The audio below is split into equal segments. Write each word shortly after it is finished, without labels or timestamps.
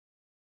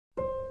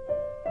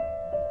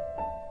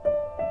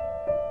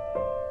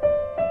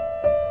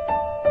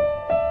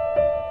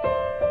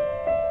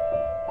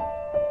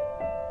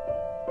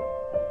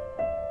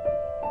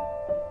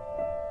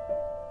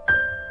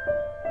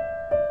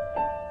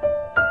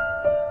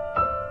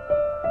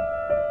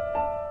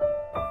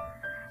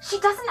She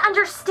doesn't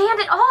understand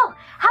at all.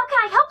 How can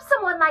I help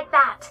someone like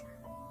that?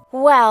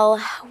 Well,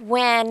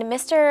 when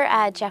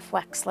Mr. Jeff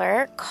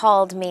Wexler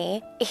called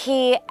me,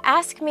 he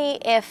asked me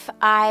if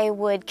I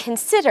would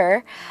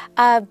consider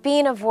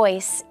being a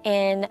voice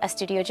in a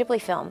Studio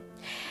Ghibli film.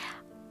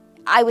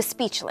 I was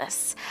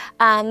speechless.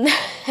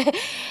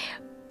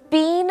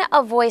 Being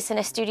a voice in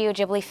a Studio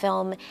Ghibli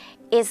film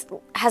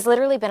has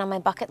literally been on my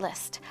bucket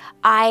list.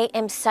 I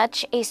am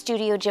such a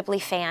Studio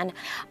Ghibli fan.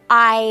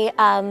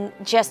 I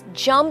just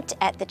jumped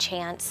at the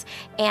chance,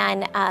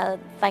 and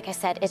like I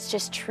said, it's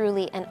just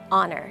truly an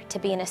honor to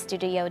be in a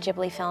Studio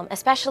Ghibli film,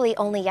 especially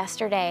only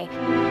yesterday.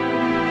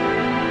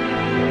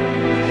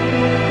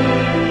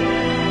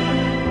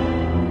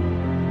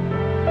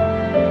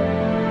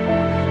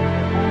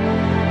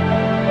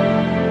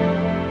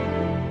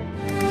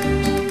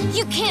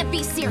 You can't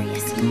be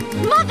serious.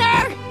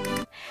 Mother!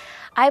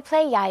 I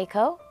play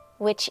Yaiko,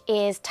 which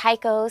is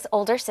Taiko's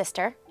older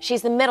sister.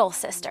 She's the middle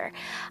sister.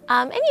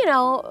 And you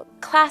know,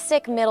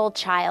 classic middle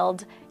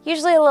child,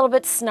 usually a little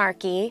bit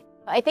snarky.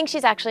 I think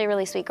she's actually a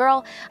really sweet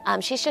girl.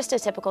 She's just a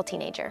typical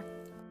teenager.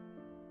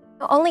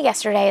 Only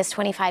Yesterday is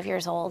 25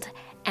 years old,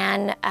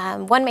 and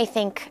one may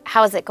think,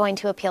 how is it going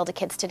to appeal to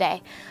kids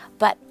today?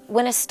 But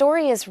when a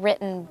story is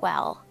written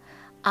well,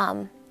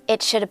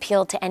 it should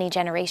appeal to any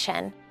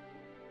generation.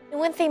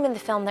 One theme in the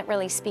film that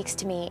really speaks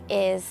to me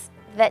is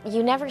that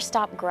you never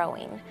stop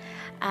growing.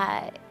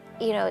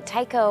 You know,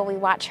 Taiko, we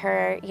watch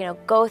her, you know,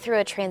 go through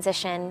a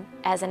transition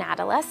as an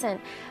adolescent,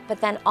 but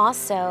then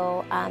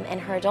also in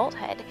her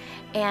adulthood.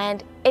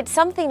 And it's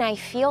something I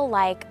feel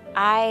like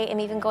I am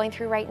even going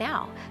through right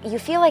now. You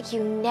feel like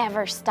you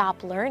never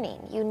stop learning,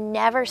 you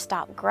never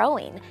stop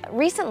growing.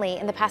 Recently,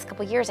 in the past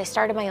couple years, I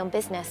started my own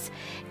business,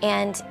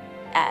 and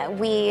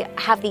we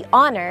have the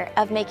honor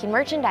of making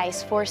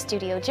merchandise for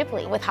Studio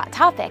Ghibli with Hot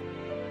Topic.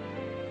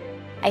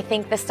 I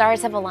think the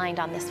stars have aligned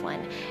on this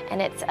one,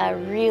 and it's a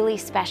really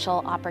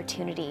special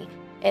opportunity.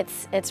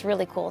 It's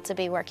really cool to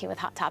be working with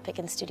Hot Topic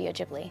and Studio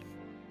Ghibli.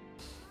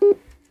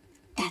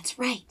 That's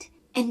right,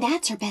 and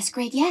that's her best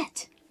grade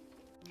yet.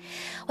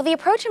 Well, the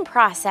approach and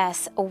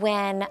process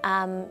when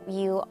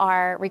you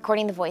are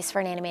recording the voice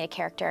for an animated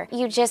character,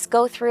 you just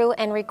go through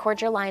and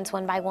record your lines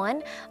one by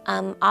one.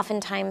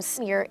 Oftentimes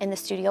you're in the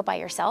studio by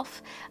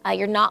yourself.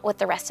 You're not with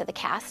the rest of the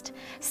cast.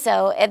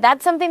 So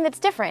that's something that's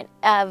different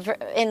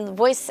in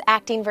voice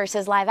acting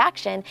versus live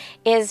action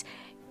is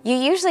you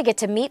usually get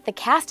to meet the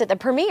cast at the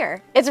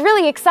premiere. It's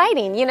really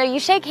exciting. You know,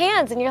 you shake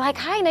hands and you're like,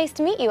 hi, nice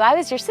to meet you. I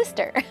was your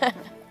sister.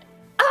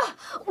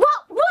 What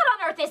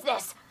on earth is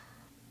this?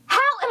 How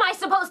am I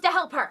supposed to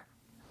help her?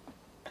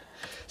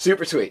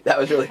 Super sweet. That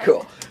was really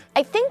cool.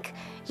 I think,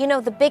 you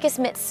know, the biggest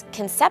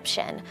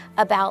misconception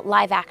about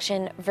live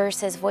action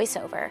versus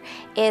voiceover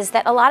is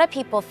that a lot of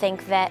people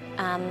think that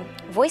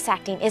voice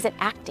acting isn't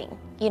acting.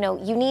 You know,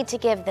 you need to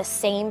give the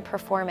same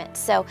performance.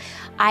 So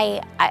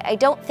I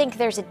don't think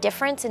there's a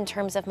difference in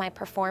terms of my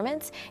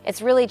performance.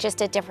 It's really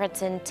just a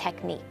difference in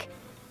technique.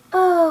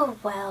 Oh,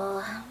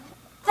 well,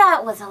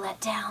 that was a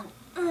letdown.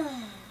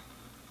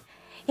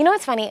 You know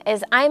what's funny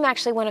is I'm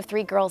actually one of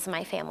 3 girls in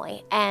my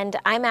family, and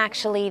I'm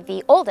actually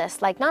the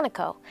oldest, like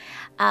Nanako.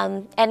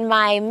 And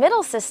my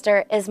middle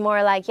sister is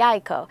more like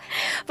Yaiko.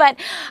 But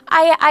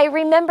I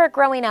remember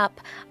growing up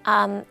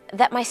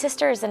that my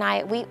sisters and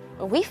I,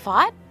 we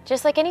fought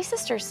just like any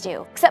sisters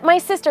do. Except my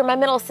sister, my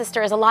middle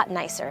sister, is a lot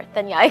nicer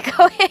than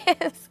Yaiko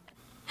is.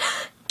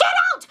 Get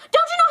out!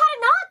 Don't you know how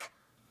to knock?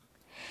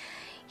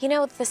 You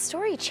know, the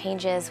story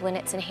changes when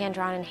it's in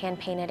hand-drawn and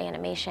hand-painted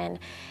animation.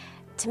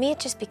 To me, it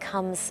just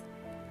becomes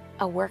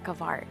a work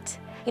of art.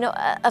 You know,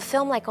 a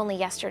film like Only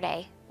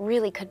Yesterday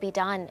really could be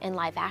done in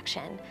live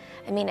action.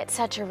 I mean, it's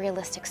such a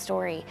realistic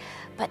story,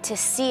 but to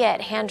see it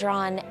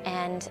hand-drawn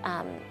and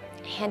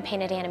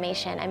hand-painted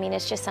animation, I mean,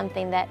 it's just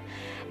something that,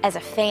 as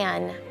a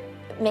fan,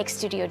 makes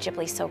Studio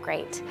Ghibli so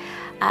great.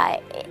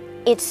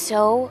 It's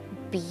so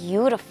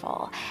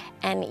beautiful,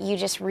 and you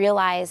just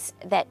realize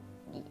that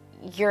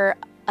you're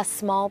a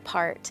small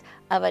part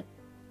of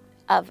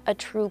a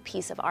true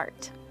piece of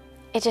art.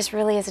 It just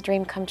really is a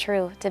dream come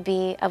true to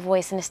be a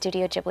voice in a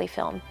Studio Ghibli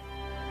film.